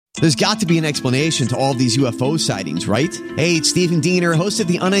There's got to be an explanation to all of these UFO sightings, right? Hey, it's Stephen Diener, host of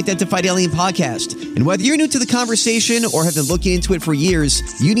the Unidentified Alien Podcast. And whether you're new to the conversation or have been looking into it for years,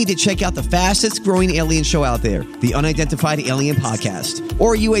 you need to check out the fastest growing alien show out there, the Unidentified Alien Podcast,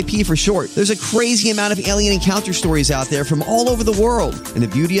 or UAP for short. There's a crazy amount of alien encounter stories out there from all over the world. And the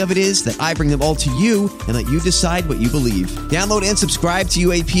beauty of it is that I bring them all to you and let you decide what you believe. Download and subscribe to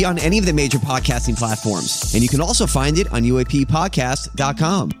UAP on any of the major podcasting platforms. And you can also find it on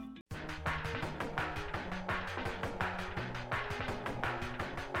UAPpodcast.com.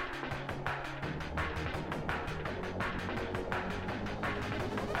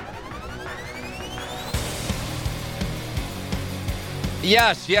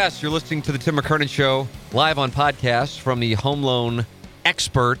 Yes, you're listening to the Tim McKernan Show, live on podcast from the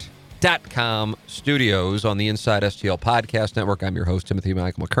HomeLoanExpert.com studios on the Inside STL Podcast Network. I'm your host, Timothy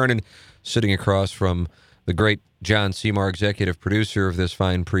Michael McKernan, sitting across from the great John Seymour, executive producer of this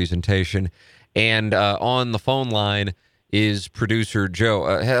fine presentation. And on the phone line is producer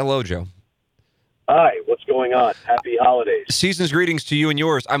Joe. Hello, Joe. Hi, what's going on? Happy holidays. Season's greetings to you and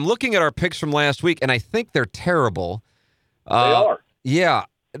yours. I'm looking at our picks from last week, and I think they're terrible. They are. Yeah.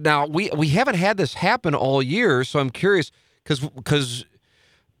 Now, we haven't had this happen all year, so I'm curious, because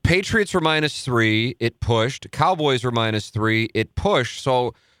Patriots were -3, it pushed. Cowboys were -3, it pushed.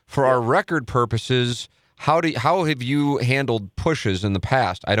 So for our record purposes, how have you handled pushes in the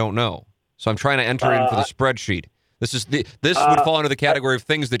past? I don't know. So I'm trying to enter in for the spreadsheet. This would fall under the category of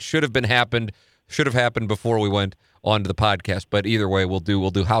things that should have happened before we went on to the podcast. But either way, we'll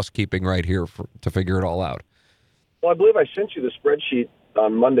do housekeeping right here to figure it all out. Well, I believe I sent you the spreadsheet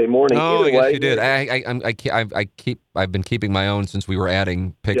on Monday morning. Oh, I guess you did. I've been keeping my own since we were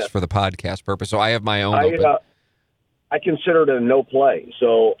adding picks for the podcast purpose. So I have my own open. I considered it a no play.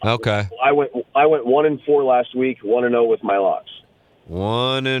 So okay, I went 1-4 last week, 1-0 with my locks.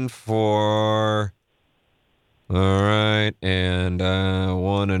 1-4. All right, and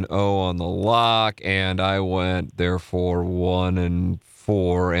 1-0 on the lock, and I went therefore 1-4.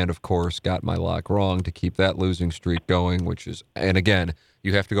 And, of course, got my lock wrong to keep that losing streak going, and again,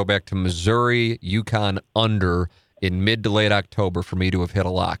 you have to go back to Missouri, UConn under in mid to late October for me to have hit a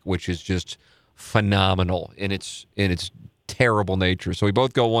lock, which is just phenomenal in its terrible nature. So we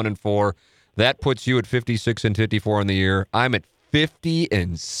both go 1-4. That puts you at 56-54 on the year. I'm at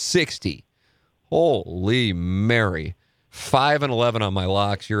 50-60. Holy Mary. 5-11 on my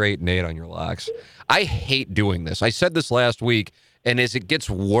locks. You're 8-8 on your locks. I hate doing this. I said this last week. And as it gets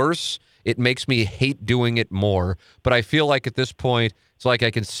worse, it makes me hate doing it more. But I feel like at this point, it's like I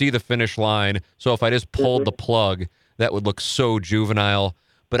can see the finish line. So if I just pulled the plug, that would look so juvenile.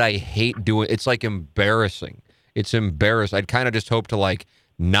 But I hate doing it. It's like embarrassing. It's embarrassing. I'd kind of just hope to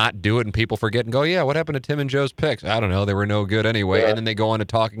not do it and people forget and go, yeah, what happened to Tim and Joe's picks? I don't know. They were no good anyway. Yeah. And then they go on to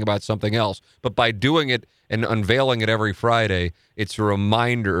talking about something else. But by doing it and unveiling it every Friday, it's a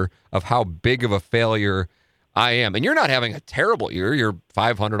reminder of how big of a failure I am. And you're not having a terrible year. You're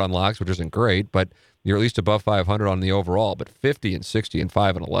 500 on locks, which isn't great, but you're at least above 500 on the overall. But 50-60 and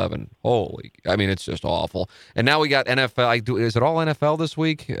 5-11. Holy, it's just awful. And now we got NFL. Is it all NFL this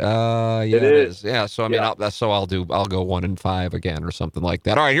week? Yeah, it is. Yeah. So I'll go 1-5 again or something like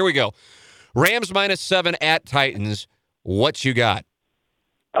that. All right, here we go. Rams -7 at Titans. What you got?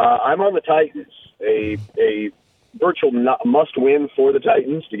 I'm on the Titans. A virtual must-win for the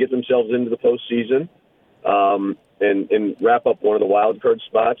Titans to get themselves into the postseason. And wrap up one of the wild card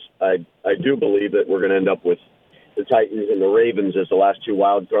spots. I do believe that we're going to end up with the Titans and the Ravens as the last two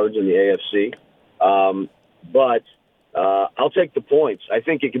wild cards in the AFC. But I'll take the points. I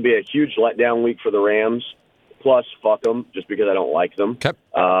think it could be a huge letdown week for the Rams. Plus, fuck them, just because I don't like them. Okay.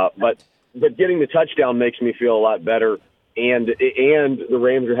 But getting the touchdown makes me feel a lot better. And the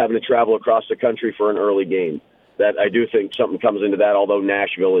Rams are having to travel across the country for an early game. That I do think something comes into that, although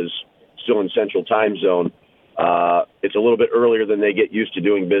Nashville is still in Central Time Zone. It's a little bit earlier than they get used to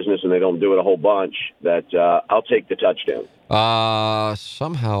doing business, and they don't do it a whole bunch. That I'll take the touchdown.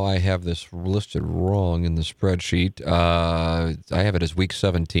 Somehow I have this listed wrong in the spreadsheet. I have it as week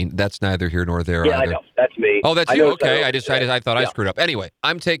 17. That's neither here nor there. Yeah, either. I know. That's me. Oh, that's you? Okay. I thought I screwed up. Anyway,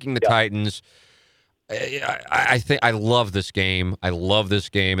 I'm taking the Titans. I think I love this game.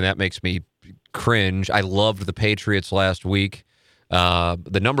 And that makes me cringe. I loved the Patriots last week.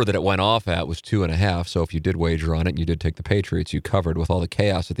 The number that it went off at was 2.5. So if you did wager on it and you did take the Patriots, you covered with all the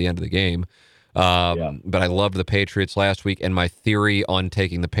chaos at the end of the game. But I loved the Patriots last week, and my theory on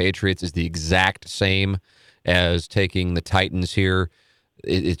taking the Patriots is the exact same as taking the Titans here.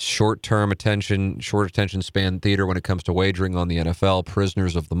 It's short attention span theater when it comes to wagering on the NFL.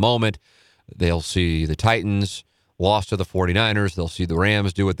 Prisoners of the moment. They'll see the Titans lost to the 49ers. They'll see the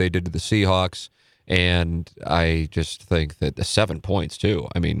Rams do what they did to the Seahawks. And I just think that the 7 points, too.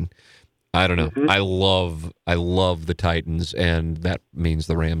 I mean, I don't know. Mm-hmm. I love the Titans, and that means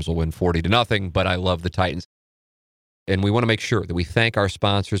the Rams will win 40-0, but I love the Titans. And we want to make sure that we thank our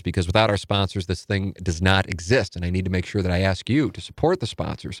sponsors, because without our sponsors, this thing does not exist. And I need to make sure that I ask you to support the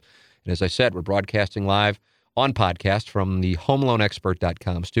sponsors. And as I said, we're broadcasting live on podcast from the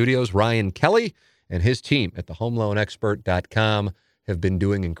HomeLoanExpert.com studios. Ryan Kelly and his team at the HomeLoanExpert.com have been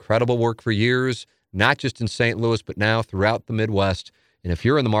doing incredible work for years, not just in St. Louis, but now throughout the Midwest. And if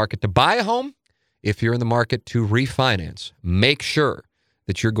you're in the market to buy a home, if you're in the market to refinance, make sure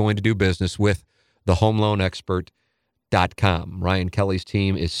that you're going to do business with the HomeLoanExpert.com. Ryan Kelly's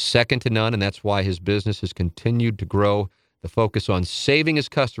team is second to none, and that's why his business has continued to grow. The focus on saving his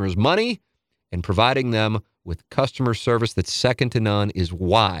customers money and providing them with customer service that's second to none is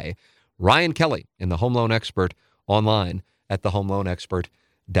why Ryan Kelly and the Home Loan Expert online at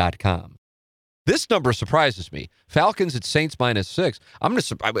thehomeloanexpert.com. This number surprises me. Falcons at Saints -6. Am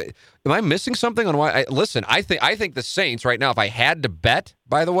I missing something on why? Listen, I think the Saints right now, if I had to bet,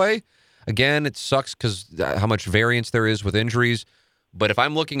 by the way, again, it sucks because how much variance there is with injuries. But if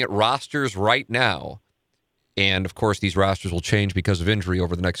I'm looking at rosters right now, and of course these rosters will change because of injury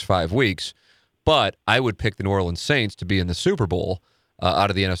over the next 5 weeks, but I would pick the New Orleans Saints to be in the Super Bowl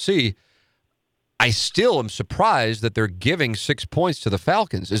out of the NFC. I still am surprised that they're giving 6 points to the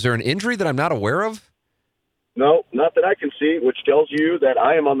Falcons. Is there an injury that I'm not aware of? No, not that I can see, which tells you that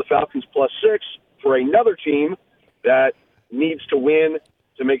I am on the Falcons +6 for another team that needs to win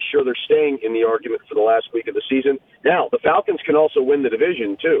to make sure they're staying in the argument for the last week of the season. Now, the Falcons can also win the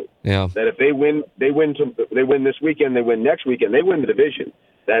division too. Yeah. That if they win this weekend, they win next weekend, they win the division.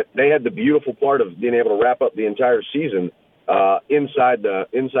 That they had the beautiful part of being able to wrap up the entire season inside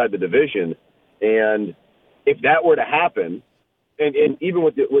the division. And if that were to happen, and even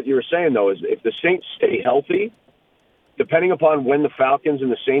what you were saying, though, is if the Saints stay healthy, depending upon when the Falcons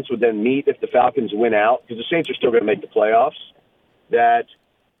and the Saints would then meet, if the Falcons win out, because the Saints are still going to make the playoffs, that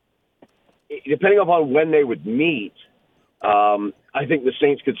depending upon when they would meet, I think the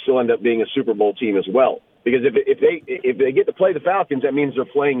Saints could still end up being a Super Bowl team as well. Because if they get to play the Falcons, that means they're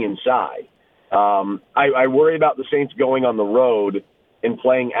playing inside. I worry about the Saints going on the road and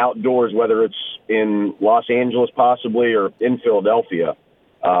playing outdoors, whether it's in Los Angeles possibly or in Philadelphia.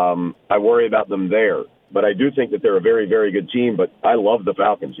 I worry about them there. But I do think that they're a very, very good team, but I love the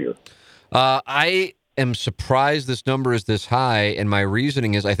Falcons here. I am surprised this number is this high, and my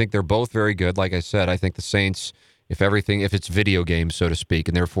reasoning is I think they're both very good. Like I said, I think the Saints, if it's video games, so to speak,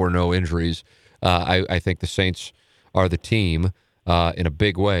 and therefore no injuries, I think the Saints are the team in a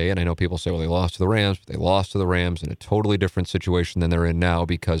big way. And I know people say, well, they lost to the Rams, but they lost to the Rams in a totally different situation than they're in now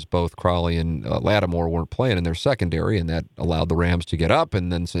because both Crawley and Lattimore weren't playing in their secondary, and that allowed the Rams to get up.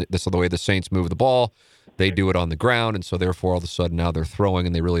 And then this is the way the Saints move the ball. They do it on the ground, and so therefore all of a sudden now they're throwing,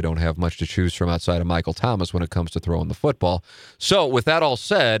 and they really don't have much to choose from outside of Michael Thomas when it comes to throwing the football. So with that all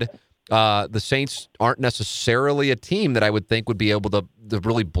said, the Saints aren't necessarily a team that I would think would be able to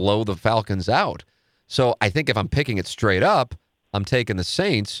really blow the Falcons out. So I think if I'm picking it straight up, I'm taking the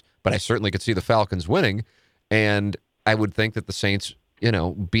Saints, but I certainly could see the Falcons winning, and I would think that the Saints,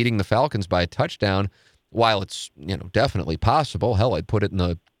 beating the Falcons by a touchdown, while it's, definitely possible, hell, I'd put it in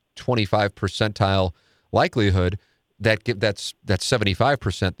the 25 percentile likelihood that's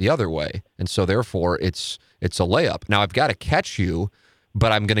 75% the other way. And so therefore it's a layup. Now I've got to catch you,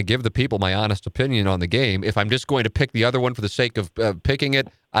 but I'm going to give the people my honest opinion on the game. If I'm just going to pick the other one for the sake of picking it,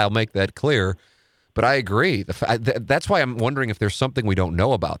 I'll make that clear. But I agree. That's why I'm wondering if there's something we don't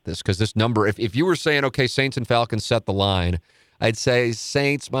know about this, because this number, if you were saying, okay, Saints and Falcons set the line, I'd say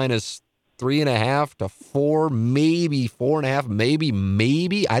Saints -3.5 to 4, maybe 4.5,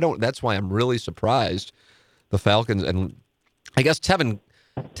 maybe. That's why I'm really surprised. The Falcons, and I guess Tevin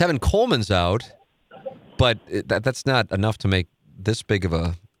Coleman's out, but that's not enough to make this big of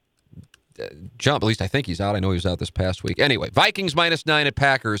a jump. At least I think he's out. I know he was out this past week. Anyway, Vikings -9 at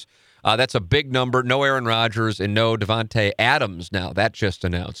Packers. That's a big number. No Aaron Rodgers and no Devontae Adams now. That just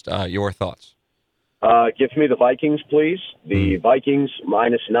announced. Your thoughts? Give me the Vikings, please. The Vikings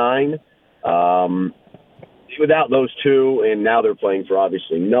 -9. Without those two, and now they're playing for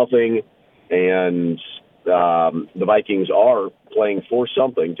obviously nothing, and the Vikings are playing for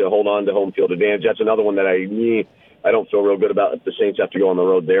something to hold on to home field advantage. That's another one that I don't feel real good about if the Saints have to go on the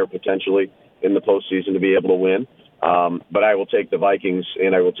road there potentially in the postseason to be able to win. But I will take the Vikings,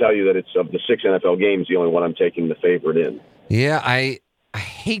 and I will tell you that it's of the 6 NFL games, the only one I'm taking the favorite in. Yeah, I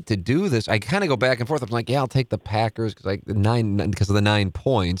hate to do this. I kind of go back and forth. I'm like, yeah, I'll take the Packers because of the 9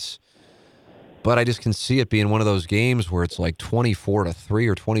 points. But I just can see it being one of those games where it's like 24-3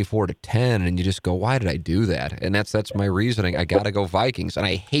 or 24-10, and you just go, "Why did I do that?" And that's my reasoning. I got to go Vikings, and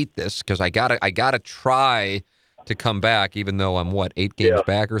I hate this because I gotta try to come back, even though I'm 8 games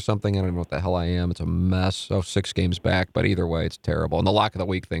back or something. I don't know what the hell I am. It's a mess. 6 games back, but either way, it's terrible. And the lock of the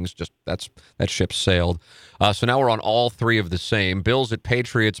week things that ship sailed. So now we're on all 3 of the same. Bills at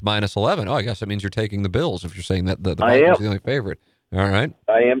Patriots -11. Oh, I guess that means you're taking the Bills if you're saying that the Vikings are the only favorite. All right.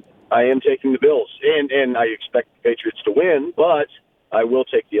 I am taking the Bills, and I expect the Patriots to win, but I will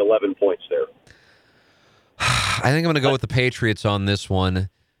take the 11 points there. I think I'm going to go with the Patriots on this one.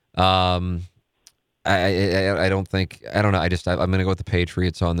 I don't know. I'm going to go with the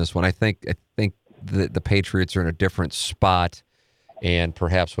Patriots on this one. I think the Patriots are in a different spot, and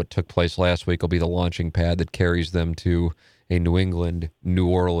perhaps what took place last week will be the launching pad that carries them to a New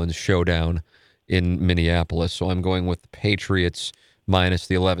Orleans showdown in Minneapolis. So I'm going with the Patriots minus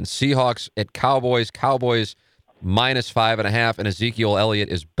the 11. Seahawks at Cowboys. Cowboys -5.5, and Ezekiel Elliott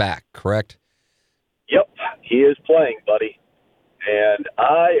is back, correct? Yep, he is playing, buddy. And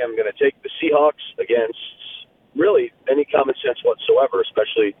I am going to take the Seahawks against really any common sense whatsoever,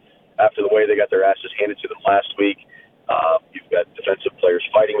 especially after the way they got their asses handed to them last week. You've got defensive players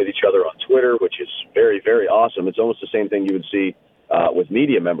fighting with each other on Twitter, which is very, very awesome. It's almost the same thing you would see with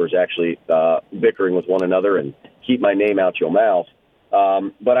media members actually bickering with one another and keep my name out your mouth.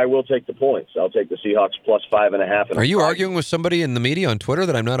 But I will take the points. I'll take the Seahawks +5.5. Are you arguing with somebody in the media on Twitter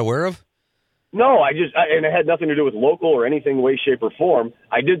that I'm not aware of? No, and it had nothing to do with local or anything, way, shape, or form.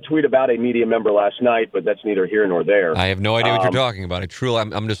 I did tweet about a media member last night, but that's neither here nor there. I have no idea what you're talking about.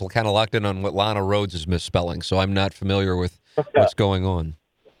 I'm just kind of locked in on what Lana Rhodes is misspelling, so I'm not familiar with what's going on.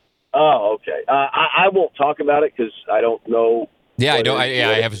 Oh, okay. I won't talk about it because I don't know. Yeah, I don't.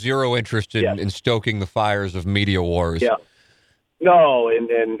 I have zero interest in stoking the fires of media wars. Yeah. No,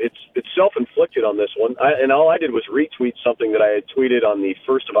 and it's self-inflicted on this one. And all I did was retweet something that I had tweeted on the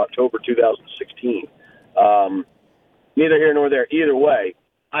 1st of October, 2016. Neither here nor there. Either way,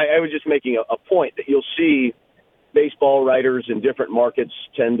 I was just making a point that you'll see baseball writers in different markets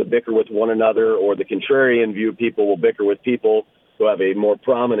tend to bicker with one another, or the contrarian view people will bicker with people who have a more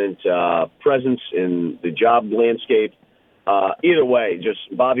prominent presence in the job landscape. Either way, just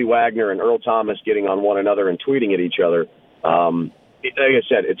Bobby Wagner and Earl Thomas getting on one another and tweeting at each other. Like I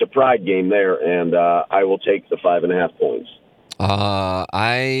said, it's a pride game there, and I will take the 5.5 points.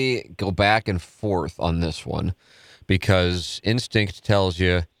 I go back and forth on this one because instinct tells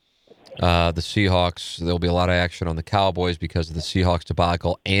you the Seahawks, there'll be a lot of action on the Cowboys because of the Seahawks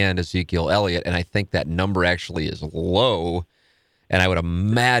debacle and Ezekiel Elliott, and I think that number actually is low, and I would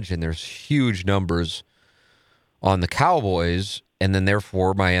imagine there's huge numbers on the Cowboys. And then,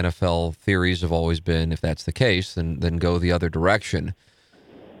 therefore, my NFL theories have always been, if that's the case, then go the other direction.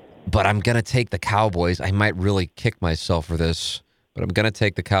 But I'm going to take the Cowboys. I might really kick myself for this, but I'm going to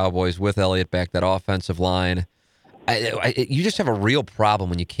take the Cowboys with Elliott back, that offensive line. You just have a real problem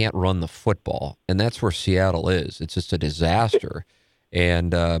when you can't run the football, and that's where Seattle is. It's just a disaster.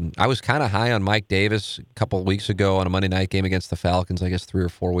 And I was kind of high on Mike Davis a couple of weeks ago on a Monday night game against the Falcons, I guess 3 or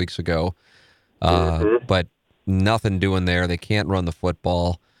 4 weeks ago. But nothing doing there. They can't run the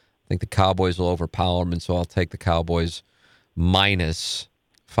football. I think the Cowboys will overpower them, and so I'll take the Cowboys minus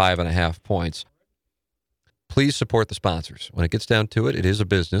 5.5 points. Please support the sponsors. When it gets down to it, it is a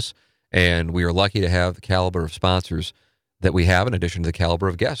business, and we are lucky to have the caliber of sponsors that we have in addition to the caliber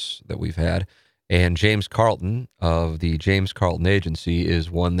of guests that we've had. And James Carlton of the James Carlton Agency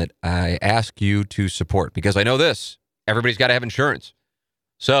is one that I ask you to support because I know this. Everybody's got to have insurance.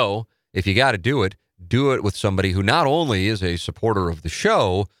 So if you got to do it with somebody who not only is a supporter of the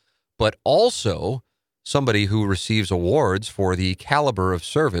show, but also somebody who receives awards for the caliber of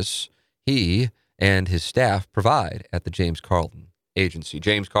service he and his staff provide at the James Carlton Agency.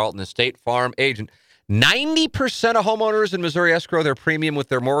 James Carlton, a State Farm agent. 90% of homeowners in Missouri escrow their premium with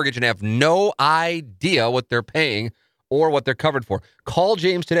their mortgage and have no idea what they're paying or what they're covered for. Call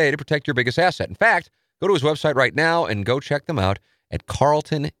James today to protect your biggest asset. In fact, go to his website right now and go check them out at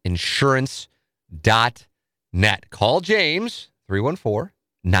carltoninsurance.net. Call James,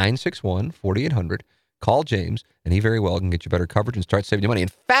 314-961-4800. Call James, and he very well can get you better coverage and start saving you money. In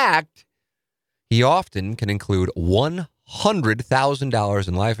fact, he often can include $100,000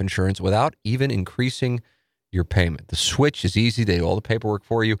 in life insurance without even increasing your payment. The switch is easy. They do all the paperwork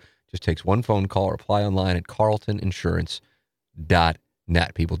for you. Just takes one phone call or apply online at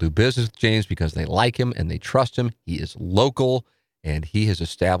carltoninsurance.net. People do business with James because they like him and they trust him. He is local, and he has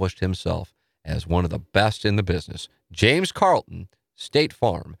established himself as one of the best in the business. James Carlton, State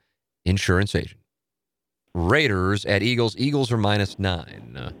Farm Insurance Agent. Raiders at Eagles. Eagles are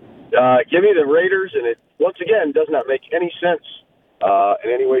 -9. Give me the Raiders, and it once again does not make any sense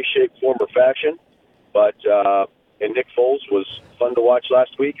in any way, shape, form, or fashion. But and Nick Foles was fun to watch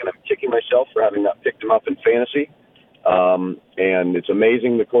last week, and I'm kicking myself for having not picked him up in fantasy. And it's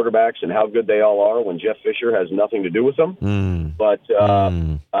amazing the quarterbacks and how good they all are when Jeff Fisher has nothing to do with them. But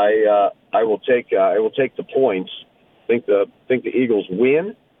I will take the points. Think the Eagles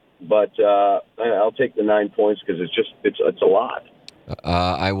win, but I'll take the 9 points because it's a lot.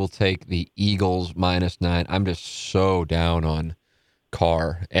 I will take the Eagles -9. I'm just so down on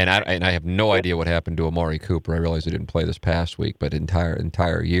Carr, and I have no idea what happened to Amari Cooper. I realize he didn't play this past week, but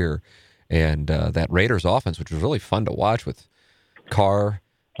entire year. And that Raiders offense, which was really fun to watch with Carr,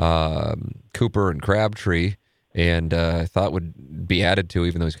 Cooper, and Crabtree, and I thought would be added to,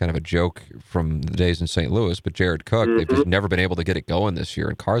 even though he's kind of a joke from the days in St. Louis. But Jared Cook, they've just never been able to get it going this year,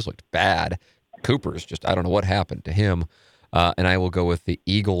 and Carr's looked bad. Cooper's just, I don't know what happened to him. And I will go with the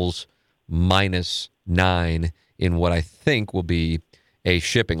Eagles -9 in what I think will be a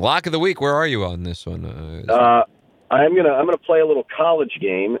shipping lock of the week. Where are you on this one? I'm gonna play a little college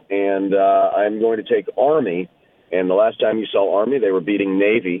game, and I'm going to take Army. And the last time you saw Army, they were beating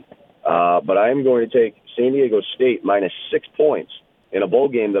Navy. But I am going to take San Diego State -6 points in a bowl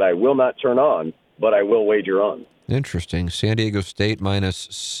game that I will not turn on, but I will wager on. Interesting. San Diego State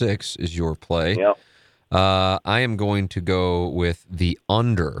 -6 is your play. Yep. I am going to go with the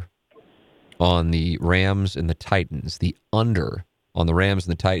under on the Rams and the Titans. The under on the Rams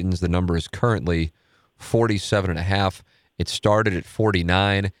and the Titans. The number is currently 47.5. It started at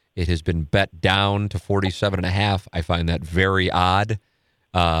 49. It has been bet down to 47.5. I find that very odd.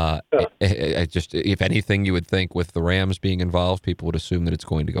 If anything, you would think with the Rams being involved, people would assume that it's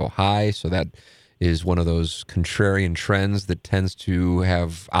going to go high. So that is one of those contrarian trends that tends to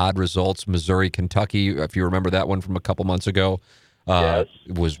have odd results. Missouri, Kentucky, if you remember that one from a couple months ago, Yes.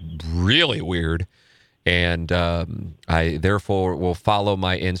 was really weird. And I therefore will follow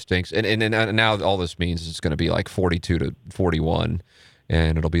my instincts. And now all this means is it's going to be like 42-41,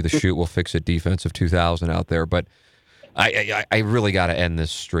 and it'll be the shoot will fix it defense of 2000 out there. But I really got to end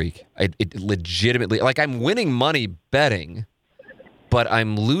this streak. It legitimately, like, I'm winning money betting, but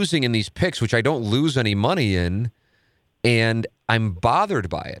I'm losing in these picks, which I don't lose any money in, and I'm bothered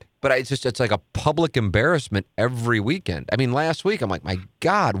by it. But it's like a public embarrassment every weekend. I mean, last week, I'm like, my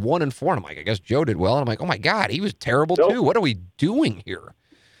God, 1-4. And I'm like, I guess Joe did well. And I'm like, oh, my God, he was terrible, too. What are we doing here?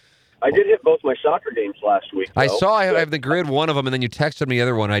 I did hit both my soccer games last week, though. I saw I have the grid, one of them, and then you texted me the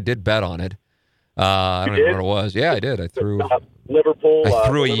other one. I did bet on it. I don't know what it was. Yeah, I did. I threw Liverpool. I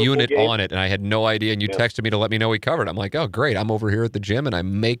threw a Liverpool unit game. on it, and I had no idea, and you texted me to let me know we covered. I'm like, oh, great. I'm over here at the gym, and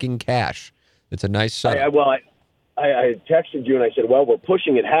I'm making cash. It's a nice setup. I texted you and I said, well, we're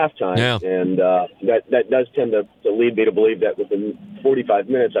pushing at halftime, and that does tend to lead me to believe that within 45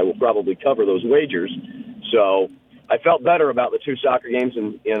 minutes I will probably cover those wagers. So I felt better about the two soccer games,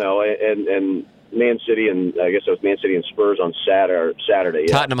 and Man City, and I guess it was Man City and Spurs on Saturday.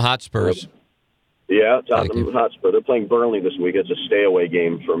 Yeah. Tottenham Hotspurs. Yeah, Tottenham Hotspur. They're playing Burnley this week. It's a stay-away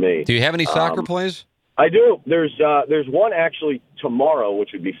game for me. Do you have any soccer plays? I do. There's one actually tomorrow,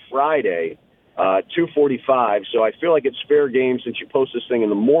 which would be Friday. 2:45, so I feel like it's fair game since you post this thing in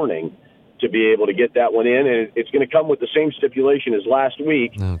the morning to be able to get that one in, and it's going to come with the same stipulation as last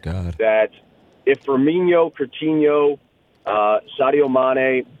week. Oh, God. That if Firmino, Coutinho, Sadio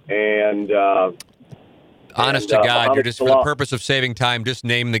Mane, and honest to God, you're just, for the purpose of saving time, just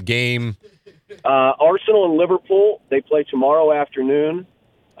name the game. Arsenal and Liverpool, they play tomorrow afternoon.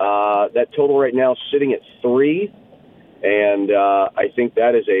 That total right now is sitting at 3. And I think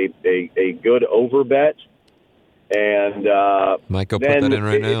that is a good over bet. And might go put that in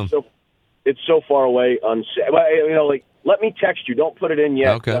right now. It's so far away. Let me text you. Don't put it in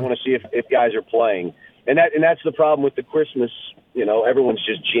yet. Okay. I want to see if guys are playing. And that's the problem with the Christmas. Everyone's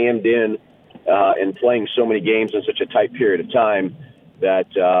just jammed in and playing so many games in such a tight period of time that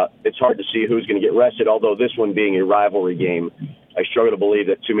it's hard to see who's going to get rested. Although this one being a rivalry game, I struggle to believe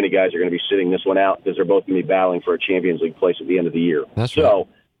that too many guys are going to be sitting this one out because they're both going to be battling for a Champions League place at the end of the year. That's so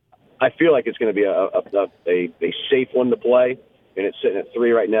right. I feel like it's going to be a safe one to play, and it's sitting at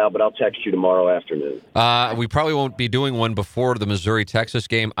 3 right now, but I'll text you tomorrow afternoon. We probably won't be doing one before the Missouri-Texas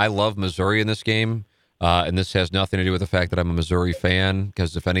game. I love Missouri in this game, and this has nothing to do with the fact that I'm a Missouri fan,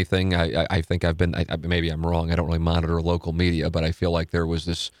 because if anything, I think I've been maybe I'm wrong. I don't really monitor local media, but I feel like there was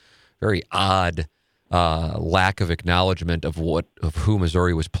this very odd lack of acknowledgement of who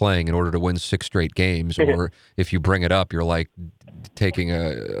Missouri was playing in order to win 6 straight games. Or if you bring it up, you're like taking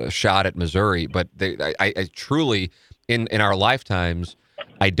a shot at Missouri. But I truly, in our lifetimes,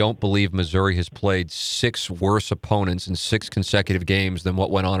 I don't believe Missouri has played 6 worse opponents in 6 consecutive games than what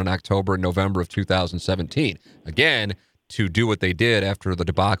went on in October and November of 2017. Again, to do what they did after the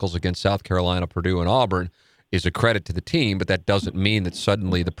debacles against South Carolina, Purdue, and Auburn is a credit to the team, but that doesn't mean that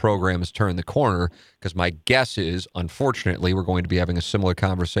suddenly the program has turned the corner, because my guess is, unfortunately, we're going to be having a similar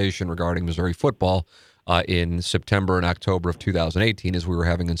conversation regarding Missouri football in September and October of 2018 as we were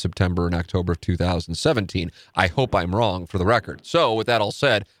having in September and October of 2017. I hope I'm wrong, for the record. So with that all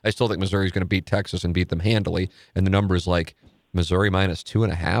said, I still think Missouri's going to beat Texas and beat them handily, and the number is like Missouri minus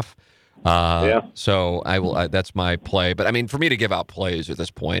 2.5. So I will. That's my play. But I mean, for me to give out plays at this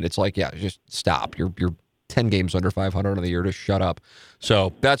point, it's like, yeah, just stop. You're 10 games under 500 of the year. Just shut up.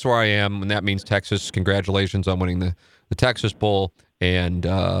 So that's where I am, and that means Texas. Congratulations on winning the Texas Bowl, and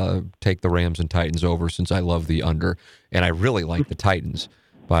take the Rams and Titans over, since I love the under, and I really like the Titans,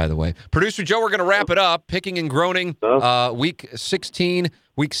 by the way. Producer Joe, we're going to wrap it up. Picking and groaning, week 16,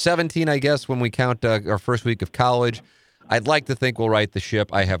 week 17, I guess, when we count our first week of college. I'd like to think we'll right the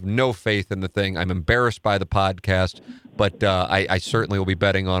ship. I have no faith in the thing. I'm embarrassed by the podcast, but I certainly will be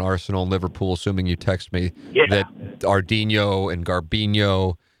betting on Arsenal and Liverpool, assuming you text me that Ardino and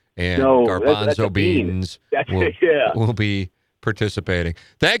Garbino and Garbanzo Beans will be participating.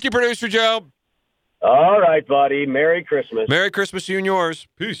 Thank you, Producer Joe. All right, buddy. Merry Christmas. Merry Christmas to you and yours.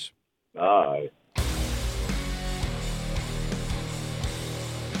 Peace. All right.